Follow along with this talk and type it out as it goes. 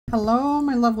Hello,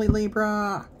 my lovely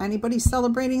Libra. Anybody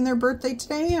celebrating their birthday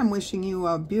today? I'm wishing you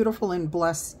a beautiful and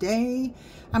blessed day.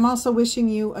 I'm also wishing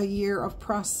you a year of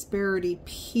prosperity,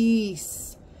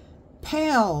 peace,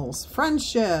 pals,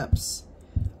 friendships,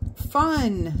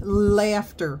 fun,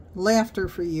 laughter. Laughter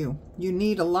for you. You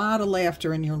need a lot of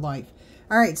laughter in your life.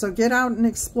 All right, so get out and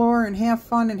explore and have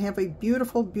fun and have a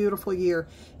beautiful, beautiful year.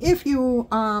 If you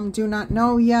do not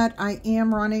know yet, I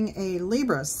am running a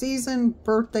Libra season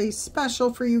birthday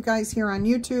special for you guys here on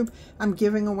YouTube. I'm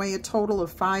giving away a total of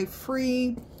 5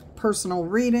 free personal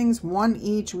readings, 1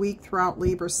 each week throughout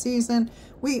Libra season.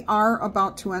 We are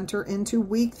about to enter into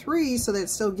week 3, so that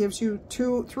still gives you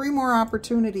 3 more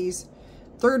opportunities,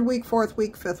 3rd week, 4th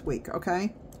week, 5th week,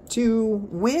 okay, to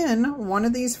win one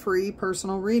of these free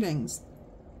personal readings.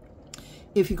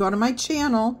 If you go to my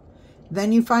channel,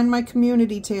 then you find my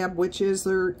community tab, which is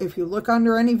there. If you look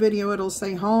under any video, it'll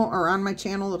say home, or on my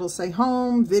channel, it'll say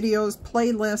home, videos,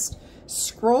 playlist.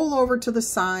 Scroll over to the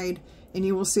side and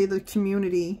you will see the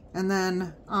community, and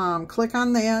then click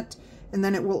on that, and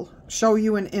then it will show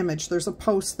you an image. There's a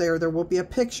post there. There will be a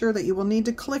picture that you will need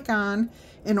to click on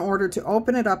in order to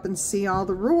open it up and see all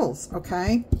the rules,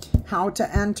 okay? How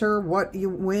to enter, what you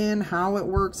win, how it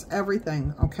works,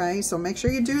 everything, okay? So make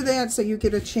sure you do that so you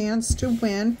get a chance to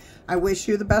win. I wish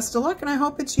you the best of luck, and I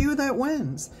hope it's you that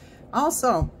wins.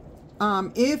 Also,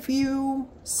 if you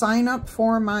sign up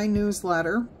for my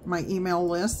newsletter, my email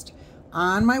list,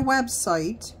 on my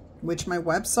website, which my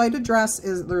website address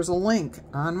is, there's a link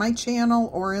on my channel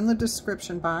or in the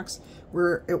description box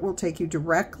where it will take you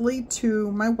directly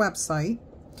to my website.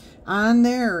 On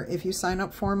there, if you sign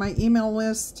up for my email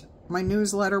list, my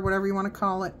newsletter, whatever you want to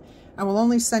call it, I will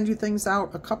only send you things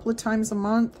out a couple of times a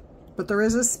month, but there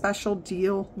is a special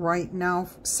deal right now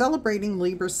celebrating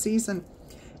Libra season.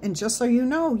 And just so you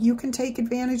know, you can take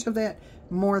advantage of that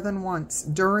more than once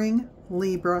during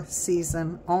Libra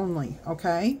season only,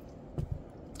 okay?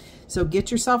 So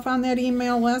get yourself on that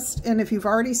email list, and if you've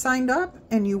already signed up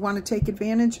and you want to take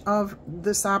advantage of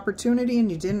this opportunity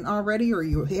and you didn't already, or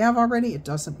you have already, it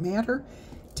doesn't matter.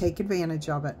 Take advantage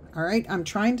of it, all right? I'm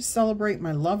trying to celebrate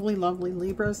my lovely, lovely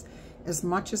Libras as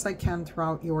much as I can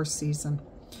throughout your season.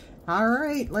 All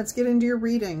right, let's get into your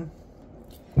reading.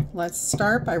 Let's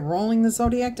start by rolling the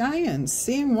zodiac die and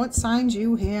seeing what signs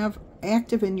you have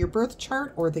active in your birth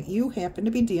chart or that you happen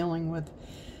to be dealing with.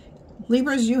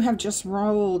 Libras, you have just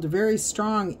rolled very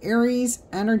strong Aries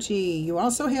energy. You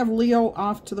also have Leo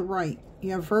off to the right.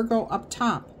 You have Virgo up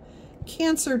top,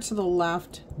 Cancer to the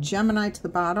left, Gemini to the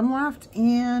bottom left,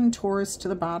 and Taurus to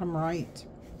the bottom right.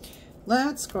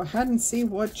 Let's go ahead and see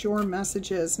what your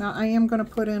message is. Now, I am going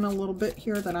to put in a little bit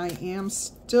here that I am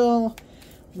still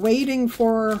waiting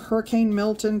for Hurricane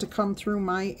Milton to come through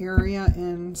my area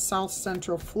in South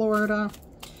Central Florida.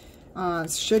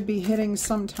 Should be hitting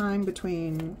sometime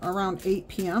between around 8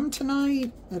 p.m.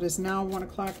 tonight. It is now 1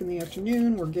 o'clock in the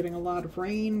afternoon. We're getting a lot of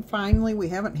rain. Finally, we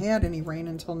haven't had any rain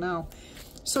until now.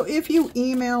 So if you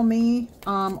email me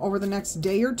over the next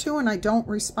day or two and I don't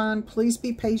respond, please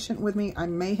be patient with me. I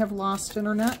may have lost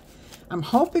internet. I'm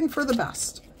hoping for the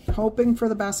best. Hoping for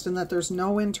the best and that there's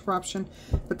no interruption.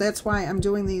 But that's why I'm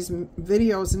doing these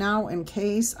videos now in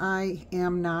case I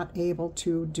am not able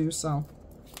to do so.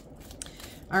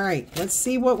 All right, let's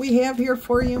see what we have here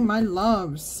for you, my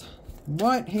loves.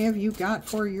 What have you got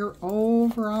for your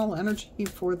overall energy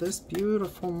for this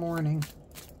beautiful morning?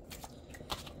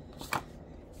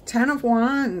 10 of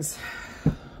Wands.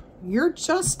 You're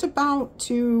just about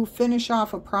to finish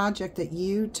off a project that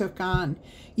you took on.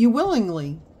 You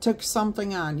willingly took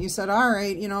something on. You said, all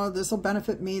right, you know, this will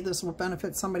benefit me. This will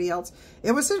benefit somebody else.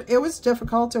 It was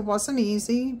difficult. It wasn't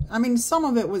easy. I mean, some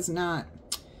of it was not,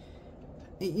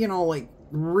 you know, like,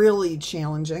 really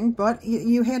challenging, but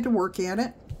you had to work at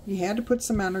it. You had to put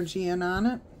some energy in on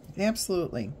it.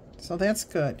 Absolutely. So that's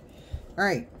good. All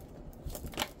right.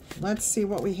 Let's see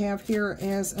what we have here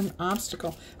as an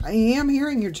obstacle. I am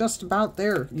hearing you're just about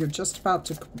there. You're just about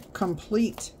to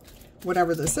complete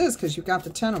whatever this is because you've got the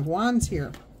 10 of Wands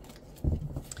here.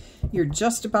 You're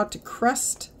just about to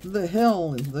crest the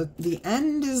hill. The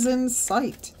end is in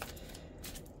sight.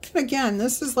 Again,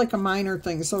 this is like a minor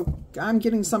thing. So I'm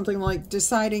getting something like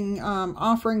deciding,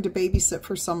 offering to babysit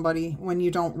for somebody when you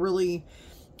don't really,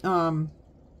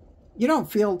 you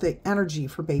don't feel the energy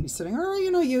for babysitting. Or,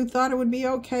 you know, you thought it would be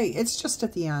okay. It's just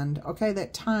at the end, okay?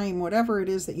 That time, whatever it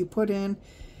is that you put in,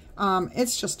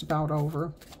 it's just about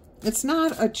over. It's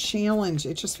not a challenge.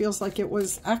 It just feels like it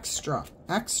was extra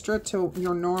to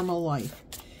your normal life.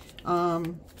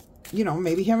 You know,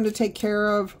 maybe having to take care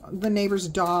of the neighbor's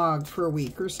dog for a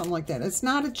week or something like that. It's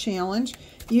not a challenge.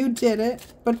 You did it,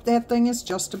 but that thing is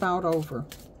just about over.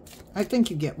 I think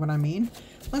you get what I mean.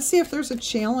 Let's see if there's a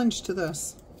challenge to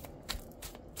this.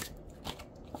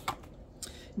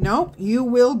 Nope, you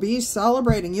will be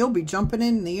celebrating. You'll be jumping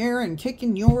in the air and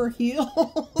kicking your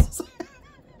heels.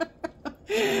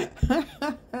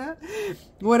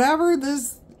 Whatever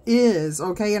this is,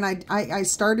 okay? And I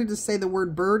started to say the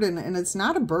word burden, and it's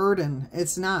not a burden.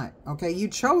 It's not, okay? You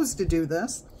chose to do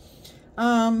this.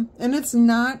 And it's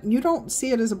not, you don't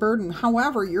see it as a burden.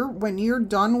 However, when you're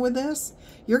done with this,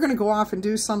 you're going to go off and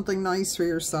do something nice for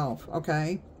yourself,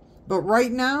 okay? But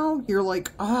right now, you're like,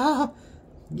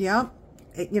 yep.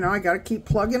 You know, I got to keep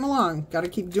plugging along. Got to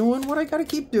keep doing what I got to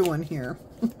keep doing here.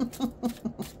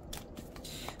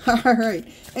 All right.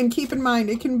 And keep in mind,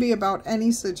 it can be about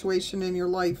any situation in your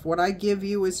life. What I give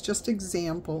you is just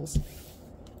examples.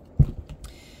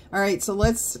 All right. So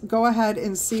let's go ahead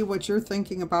and see what you're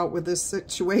thinking about with this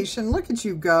situation. Look at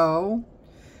you go.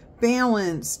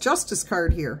 Balance. Justice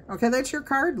card here. Okay. That's your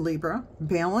card, Libra.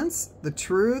 Balance, the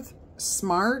truth,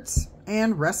 smarts,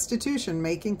 and restitution.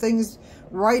 Making things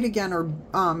right again, or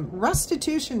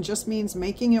restitution just means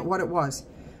making it what it was.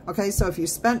 Okay, so if you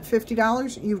spent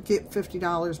 $50, you get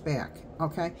 $50 back.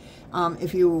 Okay,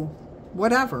 if you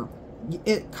whatever,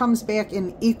 it comes back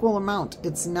in equal amount.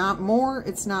 It's not more,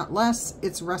 it's not less,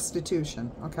 it's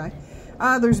restitution. Okay,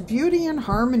 there's beauty and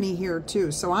harmony here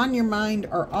too. So on your mind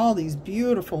are all these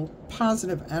beautiful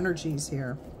positive energies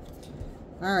here.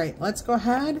 All right, let's go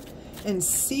ahead and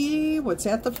see what's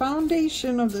at the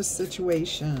foundation of this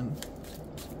situation.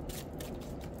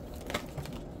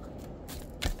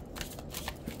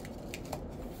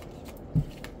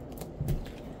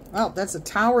 Well, that's a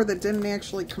tower that didn't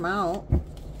actually come out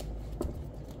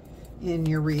in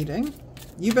your reading.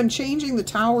 You've been changing the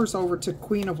towers over to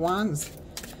Queen of Wands.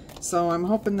 So I'm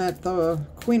hoping that the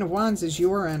Queen of Wands is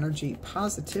your energy,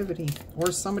 positivity,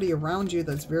 or somebody around you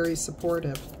that's very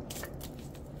supportive.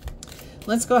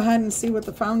 Let's go ahead and see what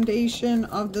the foundation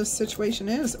of this situation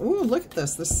is. Ooh, look at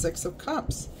this. The Six of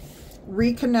Cups.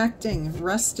 Reconnecting,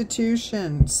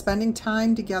 restitution, spending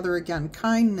time together again,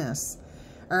 kindness.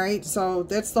 All right, so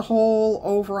that's the whole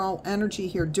overall energy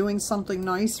here, doing something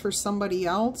nice for somebody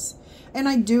else. And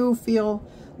I do feel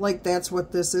like that's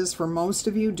what this is for most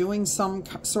of you, doing some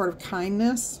sort of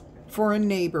kindness for a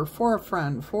neighbor, for a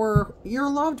friend, for your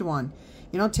loved one.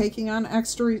 You know, taking on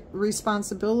extra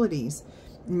responsibilities,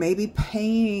 maybe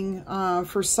paying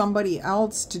for somebody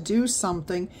else to do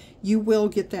something. You will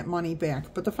get that money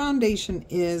back. But the foundation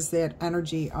is that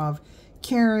energy of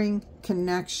caring,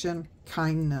 connection,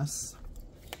 kindness.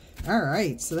 All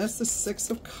right, so that's the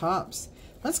Six of Cups.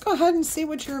 Let's go ahead and see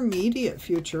what your immediate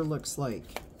future looks like.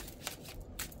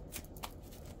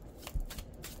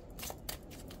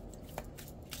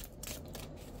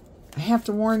 I have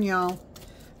to warn y'all,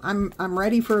 I'm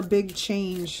ready for a big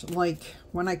change. Like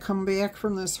when I come back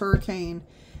from this hurricane,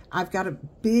 I've got a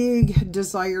big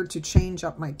desire to change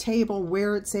up my table,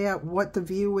 where it's at, what the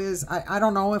view is. I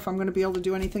don't know if I'm going to be able to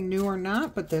do anything new or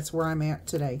not, but that's where I'm at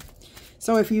today.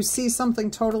 So if you see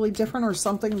something totally different or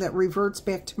something that reverts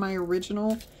back to my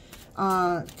original,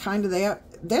 kind of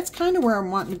that's kind of where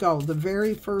I'm wanting to go. The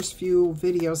very first few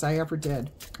videos I ever did.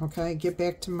 Okay, get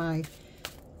back to my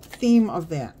theme of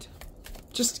that.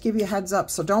 Just to give you a heads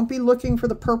up. So don't be looking for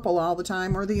the purple all the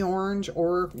time, or the orange,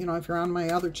 or, you know, if you're on my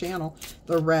other channel,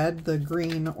 the red, the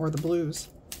green, or the blues.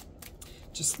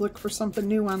 Just look for something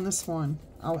new on this one.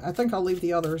 I think I'll leave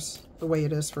the others the way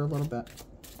it is for a little bit.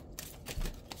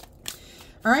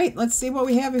 All right, let's see what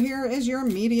we have here is your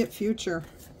immediate future.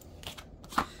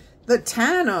 The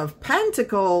Ten of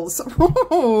Pentacles.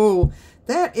 Oh,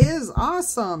 that is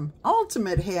awesome.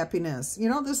 Ultimate happiness. You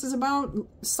know, this is about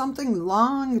something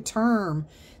long-term.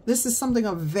 This is something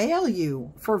of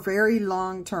value for very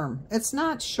long-term. It's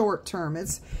not short-term.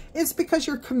 It's because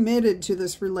you're committed to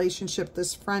this relationship,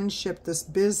 this friendship, this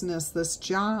business, this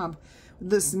job,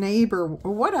 this neighbor,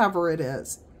 whatever it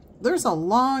is. There's a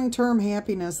long-term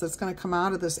happiness that's going to come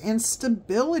out of this, and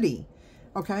stability,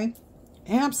 okay?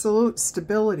 Absolute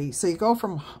stability. So you go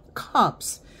from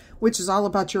Cups, which is all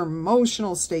about your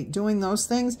emotional state, doing those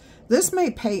things. This may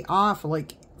pay off,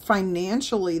 like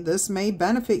financially, this may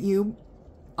benefit you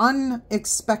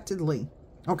unexpectedly,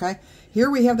 okay?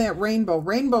 Here we have that rainbow.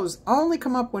 Rainbows only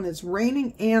come up when it's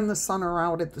raining and the sun are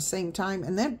out at the same time.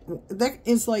 And that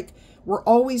is like, we're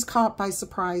always caught by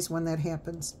surprise when that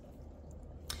happens.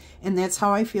 And that's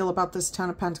how I feel about this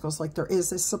Ten of Pentacles. Like there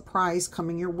is a surprise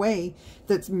coming your way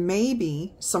that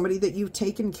maybe somebody that you've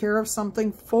taken care of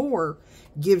something for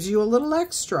gives you a little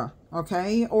extra,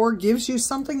 okay? Or gives you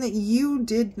something that you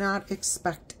did not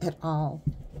expect at all.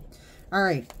 All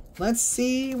right, let's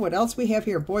see what else we have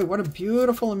here. Boy, what a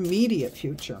beautiful immediate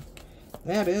future.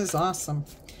 That is awesome.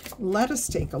 Let us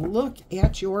take a look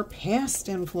at your past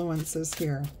influences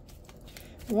here.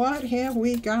 What have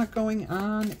we got going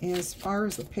on as far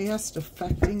as the past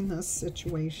affecting this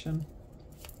situation?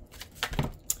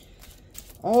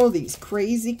 Oh, these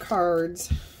crazy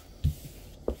cards.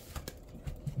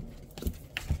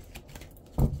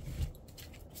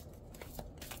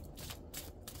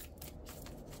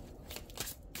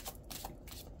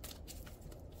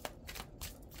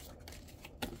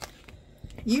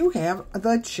 You have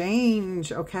the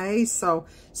change, okay? So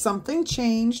something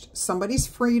changed. Somebody's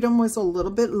freedom was a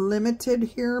little bit limited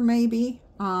here, maybe.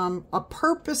 A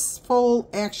purposeful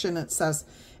action, it says.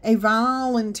 A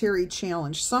voluntary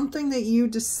challenge. Something that you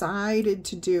decided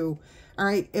to do. All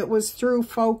right, it was through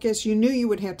focus. You knew you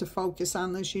would have to focus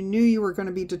on this. You knew you were going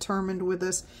to be determined with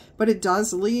this. But it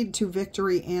does lead to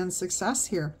victory and success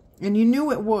here. And you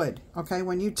knew it would, okay?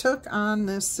 When you took on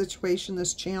this situation,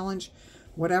 this challenge,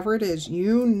 whatever it is,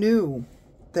 you knew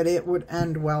that it would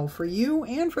end well for you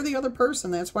and for the other person.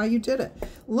 That's why you did it.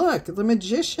 Look, the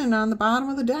Magician on the bottom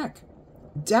of the deck.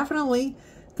 Definitely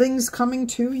things coming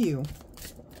to you.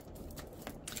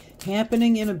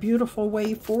 Happening in a beautiful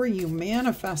way for you.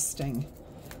 Manifesting.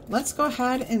 Let's go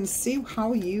ahead and see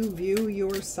how you view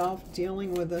yourself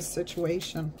dealing with this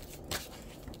situation.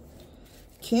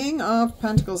 King of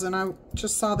Pentacles. And I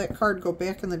just saw that card go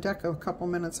back in the deck a couple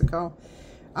minutes ago.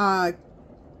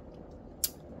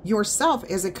 Yourself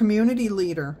as a community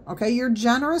leader, okay? You're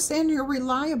generous and you're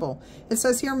reliable. It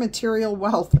says here material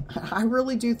wealth. I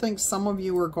really do think some of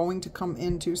you are going to come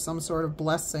into some sort of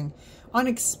blessing,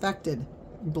 unexpected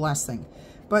blessing.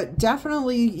 But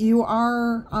definitely you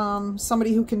are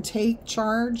somebody who can take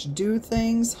charge, do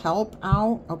things, help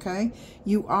out, okay?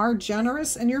 You are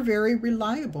generous and you're very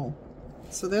reliable.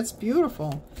 So that's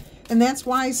beautiful. And that's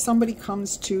why somebody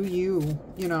comes to you,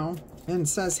 you know, and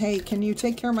says, hey, can you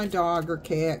take care of my dog or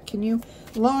cat? Can you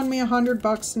loan me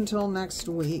 $100 until next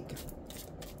week?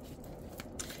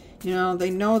 You know, they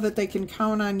know that they can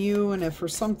count on you, and if for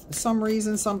some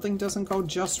reason something doesn't go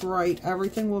just right,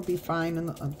 everything will be fine in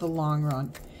the long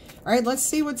run. All right, let's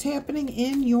see what's happening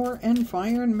in your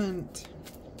environment.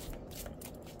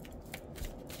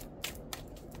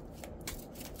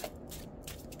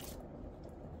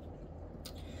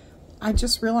 I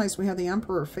just realized we have the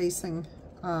Emperor facing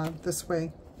this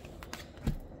way.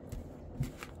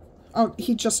 Oh,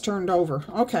 he just turned over.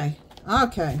 Okay.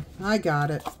 Okay, I got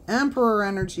it. Emperor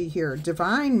energy here.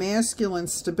 Divine masculine,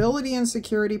 stability and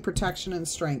security, protection and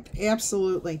strength.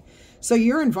 Absolutely. So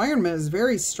your environment is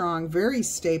very strong, very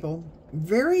stable,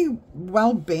 very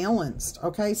well balanced.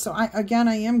 Okay, so I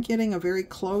am getting a very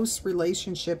close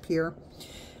relationship here.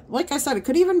 Like I said, it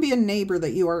could even be a neighbor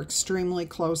that you are extremely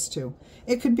close to.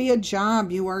 It could be a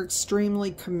job you are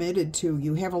extremely committed to.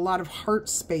 You have a lot of heart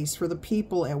space for the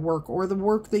people at work or the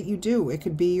work that you do. It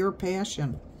could be your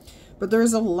passion. But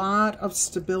there's a lot of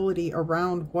stability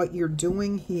around what you're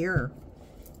doing here.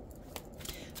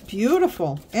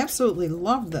 Beautiful. Absolutely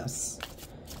love this.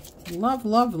 Love,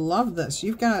 love, love this.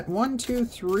 You've got 1, 2,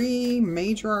 3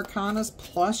 major arcanas,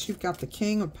 plus you've got the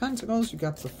King of Pentacles, you've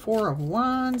got the 4 of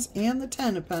Wands, and the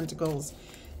 10 of Pentacles.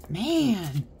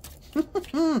 Man.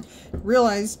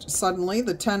 Realized suddenly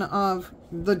the 10 of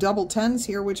the double 10s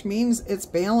here, which means it's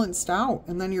balanced out.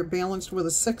 And then you're balanced with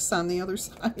a 6 on the other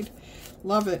side.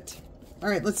 Love it. All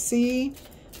right, let's see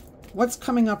what's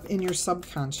coming up in your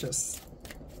subconscious.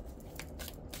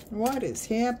 What is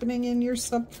happening in your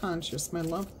subconscious, my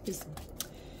lovelies?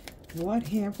 What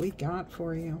have we got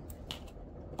for you?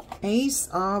 Ace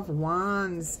of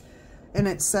Wands. And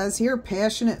it says here,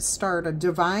 passionate start, a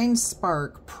divine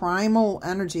spark, primal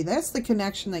energy. That's the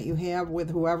connection that you have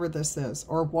with whoever this is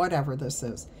or whatever this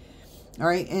is. All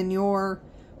right, and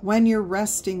when you're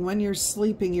resting, when you're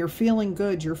sleeping, you're feeling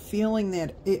good. You're feeling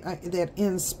that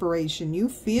inspiration. You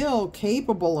feel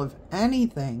capable of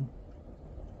anything.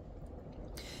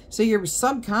 So your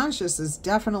subconscious is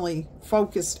definitely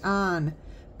focused on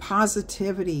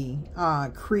positivity,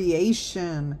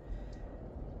 creation,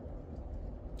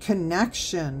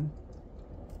 connection.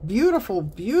 Beautiful,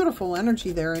 beautiful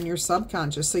energy there in your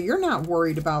subconscious. So you're not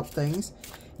worried about things.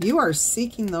 You are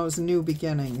seeking those new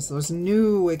beginnings, those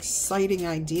new exciting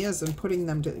ideas and putting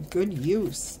them to good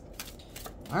use.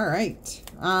 All right.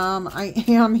 I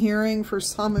am hearing for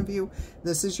some of you,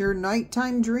 this is your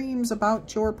nighttime dreams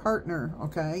about your partner,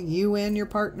 okay? You and your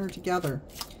partner together.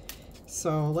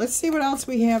 So let's see what else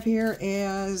we have here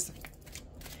as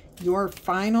your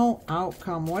final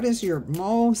outcome. What is your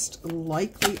most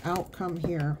likely outcome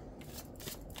here?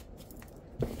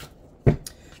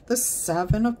 The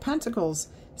 7 of Pentacles.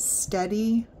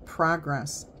 Steady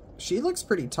progress. She looks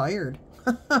pretty tired.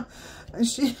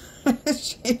 She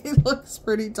looks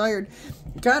pretty tired.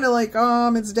 Kind of like,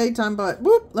 it's daytime, but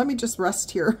whoop, let me just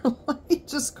rest here. Let me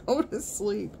just go to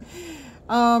sleep.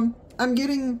 I'm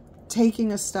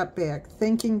taking a step back,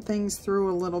 thinking things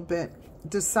through a little bit,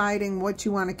 deciding what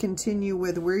you want to continue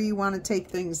with, where you want to take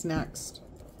things next.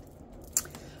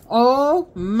 Oh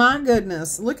my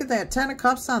goodness. Look at that 10 of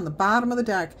Cups on the bottom of the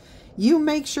deck. You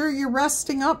make sure you're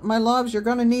resting up, my loves. You're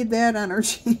going to need that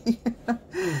energy.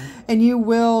 And you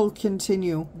will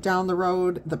continue down the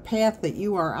road, the path that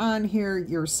you are on here.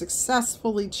 You're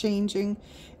successfully changing.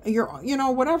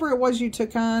 Whatever it was you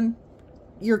took on,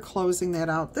 you're closing that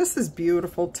out. This is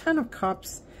beautiful. 10 of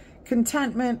Cups,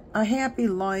 contentment, a happy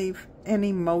life, and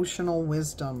emotional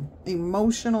wisdom.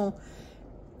 Emotional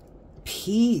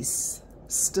peace,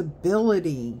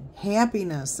 stability,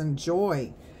 happiness, and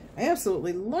joy. I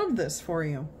absolutely love this for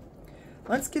you.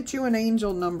 Let's get you an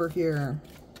angel number here.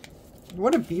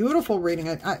 What a beautiful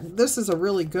reading. This is a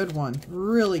really good one.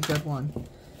 Really good one.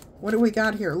 What do we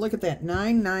got here? Look at that.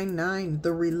 999,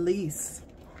 the release.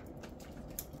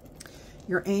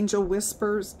 Your angel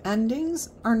whispers, endings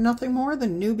are nothing more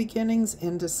than new beginnings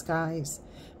in disguise.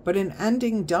 But an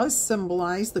ending does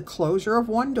symbolize the closure of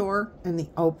one door and the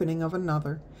opening of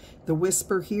another. The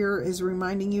whisper here is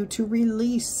reminding you to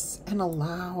release and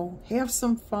allow. Have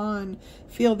some fun.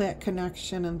 Feel that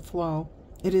connection and flow.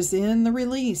 It is in the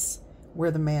release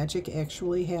where the magic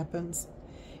actually happens.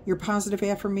 Your positive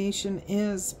affirmation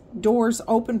is, doors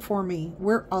open for me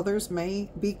where others may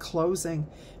be closing,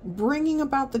 bringing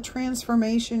about the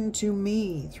transformation to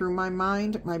me through my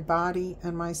mind, my body,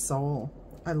 and my soul.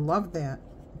 I love that.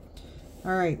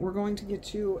 All right, we're going to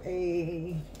get you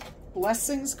a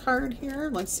blessings card here.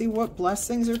 Let's see what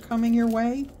blessings are coming your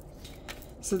way.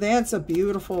 So that's a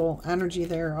beautiful energy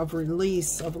there of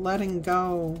release, of letting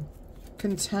go,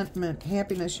 contentment,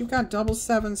 happiness. You've got double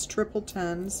sevens, triple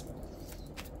tens,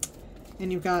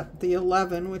 and you've got the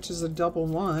 11, which is a double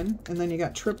one, and then you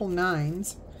got triple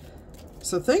nines.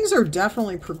 So things are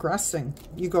definitely progressing.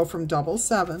 You go from double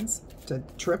sevens to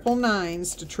triple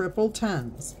nines to triple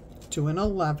tens to an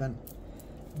 11.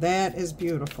 That is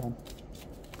beautiful.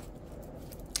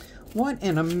 What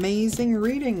an amazing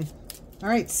reading. All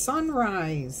right,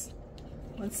 sunrise.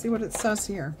 Let's see what it says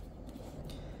here.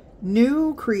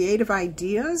 New creative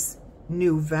ideas,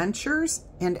 new ventures,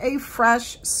 and a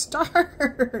fresh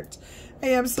start.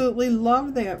 I absolutely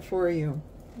love that for you.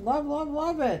 Love, love,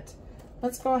 love it.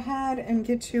 Let's go ahead and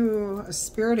get you a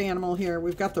spirit animal here.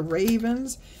 We've got the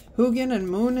ravens, Hugin and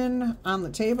Moonin on the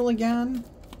table again.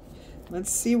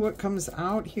 Let's see what comes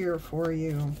out here for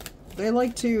you. They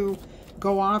like to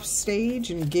go off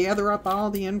stage and gather up all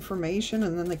the information,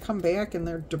 and then they come back and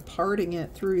they're departing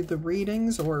it through the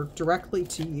readings or directly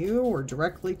to you or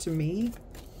directly to me.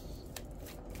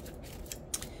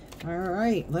 All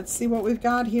right, let's see what we've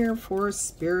got here for a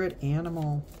spirit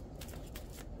animal.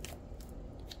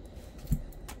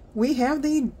 We have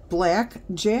the black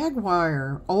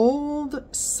jaguar,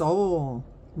 old soul.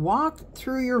 Walk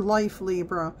through your life,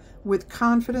 Libra, with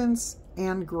confidence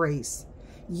and grace.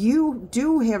 You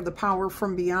do have the power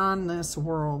from beyond this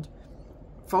world.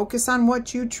 Focus on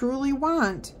what you truly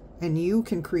want, and you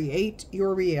can create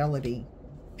your reality.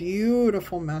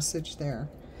 Beautiful message there.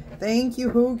 Thank you,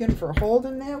 Hugin, for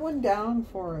holding that one down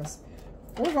for us.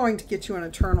 We're going to get you an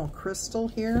eternal crystal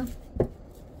here.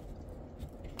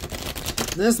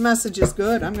 This message is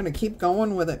good. I'm going to keep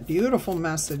going with it. Beautiful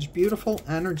message, beautiful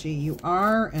energy. You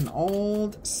are an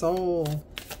old soul.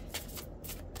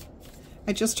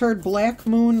 I just heard Black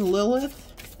Moon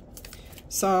Lilith.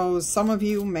 So some of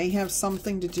you may have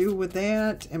something to do with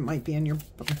that. It might be in your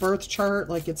birth chart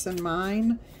like it's in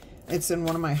mine. It's in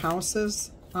one of my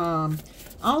houses.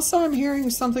 Also, I'm hearing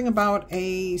something about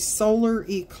a solar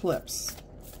eclipse.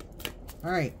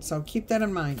 All right, so keep that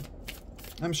in mind.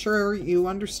 I'm sure you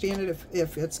understand it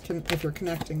if you're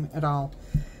connecting at all.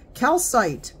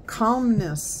 Calcite,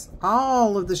 calmness,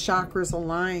 all of the chakras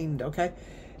aligned, okay?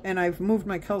 And I've moved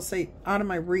my calcite out of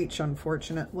my reach,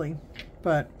 unfortunately.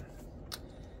 But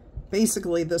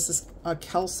basically, this is a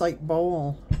calcite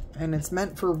bowl, and it's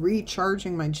meant for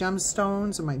recharging my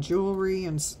gemstones and my jewelry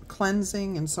and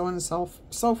cleansing and so on and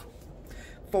so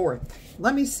forth.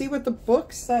 Let me see what the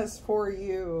book says for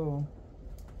you.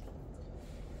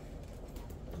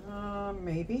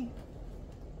 Maybe.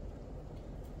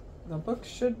 The book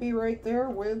should be right there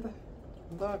with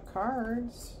the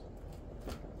cards.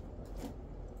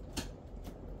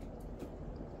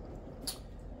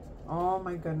 Oh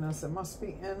my goodness, it must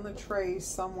be in the tray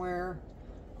somewhere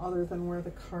other than where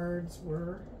the cards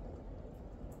were.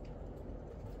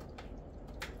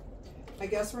 I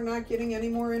guess we're not getting any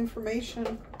more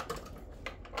information.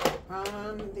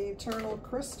 on the eternal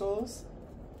crystals.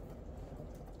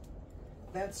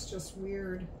 That's just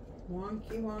weird.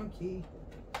 Wonky, wonky.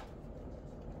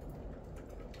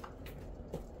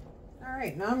 All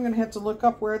right, now I'm going to have to look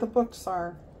up where the books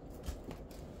are.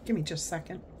 Give me just a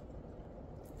second.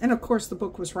 And of course the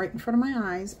book was right in front of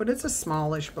my eyes, but it's a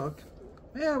smallish book.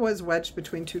 It was wedged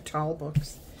between two tall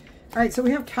books. All right, so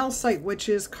we have Calcite, which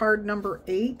is card number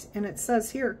 8, and it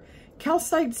says here,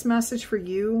 Calcite's message for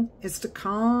you is to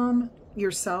calm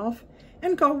yourself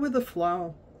and go with the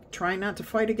flow. Try not to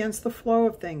fight against the flow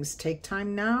of things. Take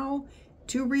time now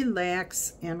to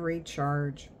relax and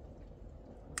recharge.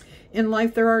 In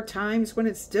life, there are times when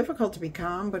it's difficult to be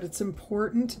calm, but it's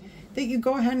important that you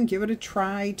go ahead and give it a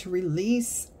try to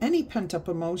release any pent-up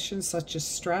emotions such as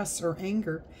stress or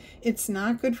anger. It's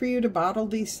not good for you to bottle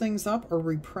these things up or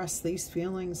repress these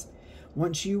feelings.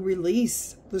 Once you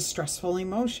release the stressful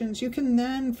emotions, you can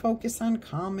then focus on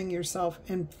calming yourself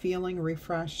and feeling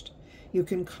refreshed. You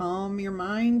can calm your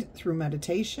mind through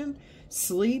meditation,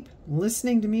 sleep,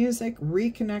 listening to music,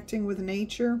 reconnecting with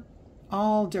nature,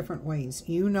 all different ways.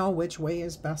 You know which way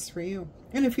is best for you.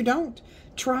 And if you don't,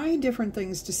 try different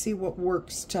things to see what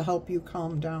works to help you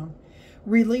calm down.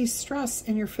 Release stress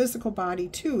in your physical body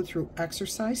too through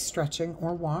exercise, stretching,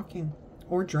 or walking,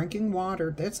 or drinking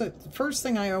water. That's the first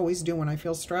thing I always do when I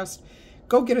feel stressed.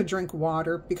 Go get a drink of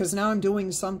water, because now I'm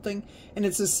doing something, and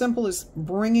it's as simple as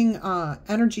bringing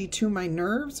energy to my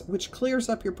nerves, which clears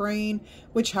up your brain,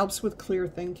 which helps with clear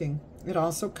thinking. It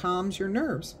also calms your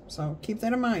nerves, so keep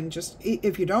that in mind. Just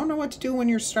if you don't know what to do when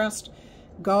you're stressed,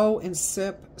 go and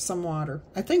sip some water.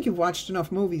 I think you've watched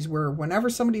enough movies where whenever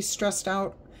somebody's stressed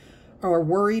out or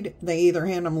worried, they either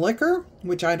hand them liquor,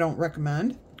 which I don't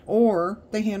recommend, or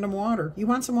they hand them water. You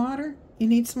want some water? You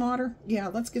need some water? Yeah,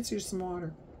 let's get you some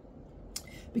water,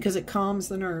 because it calms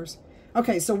the nerves.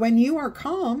 Okay, so when you are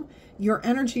calm, your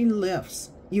energy lifts.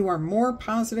 You are more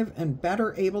positive and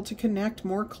better able to connect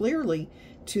more clearly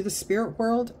to the spirit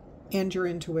world and your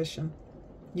intuition.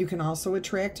 You can also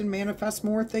attract and manifest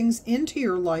more things into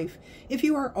your life if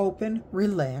you are open,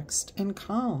 relaxed, and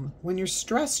calm. When you're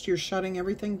stressed, you're shutting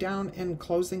everything down and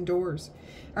closing doors.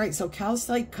 All right, so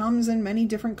calcite comes in many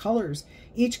different colors.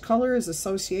 Each color is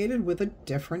associated with a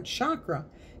different chakra.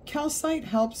 Calcite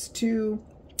helps to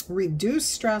reduce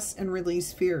stress and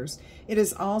release fears. It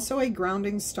is also a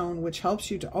grounding stone which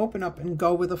helps you to open up and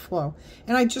go with the flow.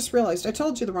 And I just realized I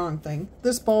told you the wrong thing.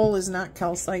 This bowl is not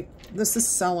calcite. This is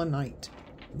selenite.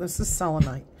 This is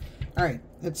selenite. All right,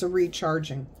 it's a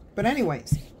recharging. But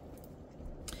anyways,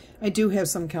 I do have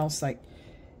some calcite.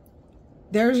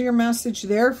 There's your message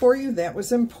there for you. That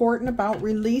was important about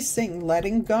releasing,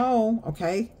 letting go,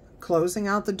 okay? Closing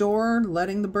out the door,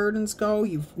 letting the burdens go.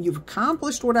 You've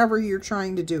accomplished whatever you're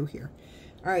trying to do here.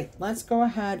 All right, let's go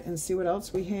ahead and see what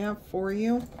else we have for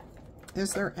you.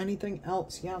 Is there anything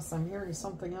else? Yes, I'm hearing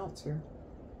something else here.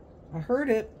 I heard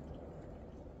it.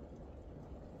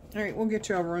 All right, we'll get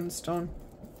you a runestone.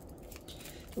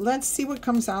 Let's see what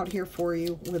comes out here for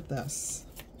you with this.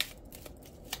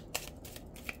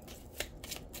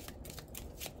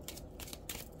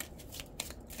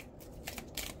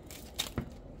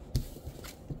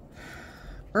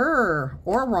 Or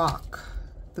rock.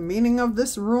 The meaning of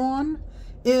this rune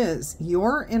is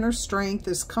your inner strength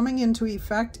is coming into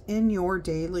effect in your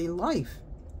daily life.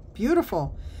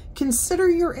 Beautiful. Consider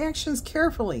your actions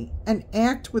carefully and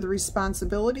act with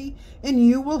responsibility, and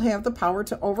you will have the power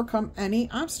to overcome any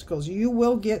obstacles. You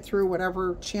will get through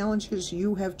whatever challenges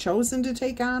you have chosen to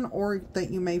take on or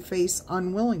that you may face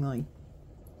unwillingly.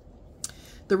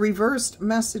 The reversed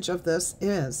message of this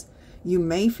is you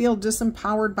may feel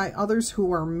disempowered by others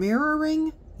who are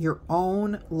mirroring your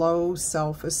own low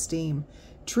self-esteem.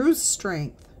 True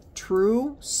strength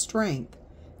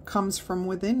comes from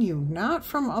within you, not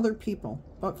from other people,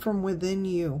 but from within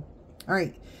you. All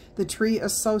right, the tree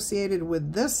associated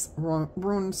with this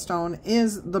rune stone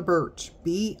is the birch,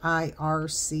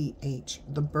 B-I-R-C-H,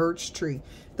 the birch tree.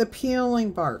 The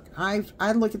peeling bark, I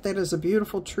look at that as a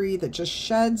beautiful tree that just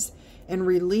sheds and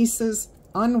releases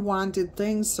unwanted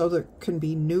things so there can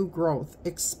be new growth,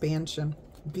 expansion.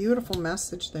 Beautiful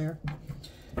message there.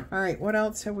 All right, what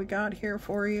else have we got here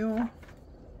for you?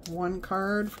 One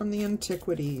card from the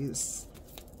Antiquities.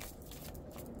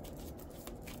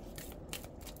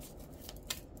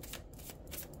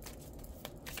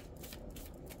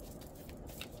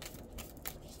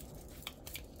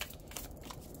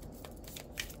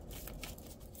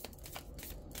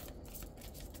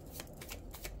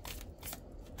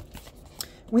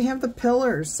 We have the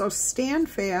pillars, so stand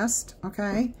fast,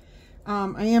 okay?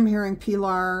 I am hearing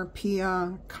Pilar,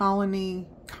 Pia, Colony,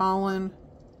 Colin.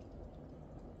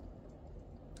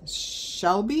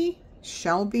 Shelby,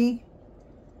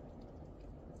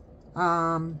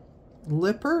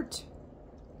 Lippert,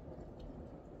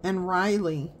 and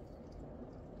Riley.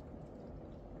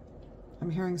 I'm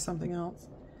hearing something else.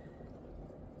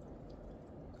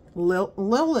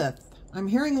 Lilith. I'm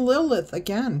hearing Lilith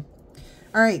again.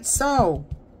 All right, so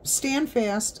stand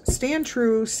fast, stand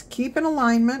true, keep in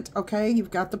alignment, okay? You've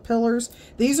got the pillars.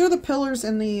 These are the pillars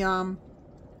in the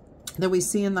that we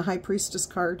see in the High Priestess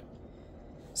card.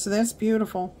 So that's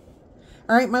beautiful.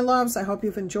 All right, my loves, I hope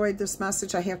you've enjoyed this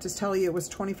message. I have to tell you, it was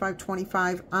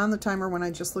 2525 on the timer when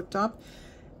I just looked up,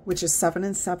 which is 7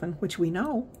 and 7, which we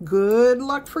know. Good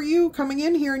luck for you coming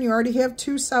in here, and you already have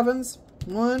 2 7s,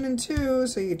 1 and 2,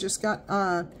 so you just got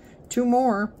 2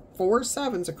 more. 4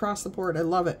 7s across the board. I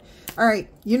love it. All right,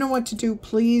 you know what to do.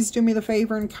 Please do me the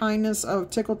favor and kindness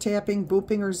of tickle tapping,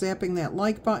 booping, or zapping that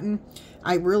like button.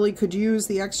 I really could use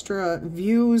the extra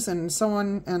views and so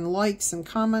on, and likes and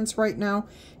comments right now,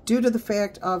 due to the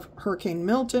fact of Hurricane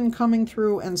Milton coming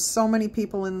through and so many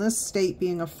people in this state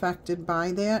being affected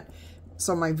by that.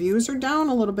 So my views are down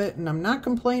a little bit, and I'm not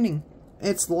complaining.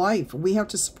 It's life. We have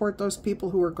to support those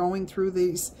people who are going through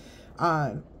these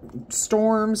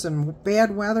storms and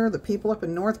bad weather. The people up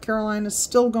in North Carolina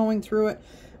still going through it.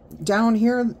 Down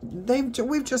here,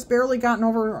 we've just barely gotten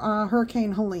over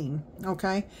Hurricane Helene,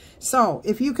 okay? So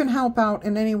if you can help out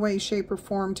in any way, shape, or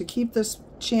form to keep this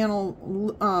channel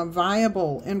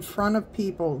viable in front of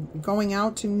people, going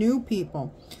out to new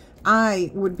people,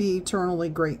 I would be eternally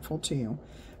grateful to you.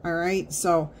 All right,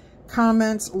 so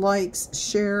comments, likes,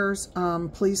 shares,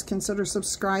 please consider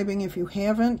subscribing if you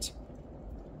haven't.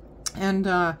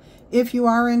 And if you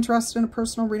are interested in a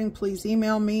personal reading, please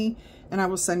email me and I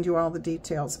will send you all the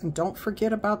details. And don't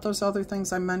forget about those other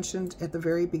things I mentioned at the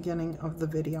very beginning of the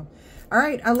video. All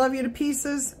right, I love you to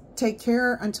pieces. Take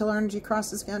care until our energy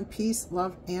crosses again. Peace,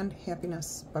 love, and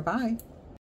happiness. Bye-bye.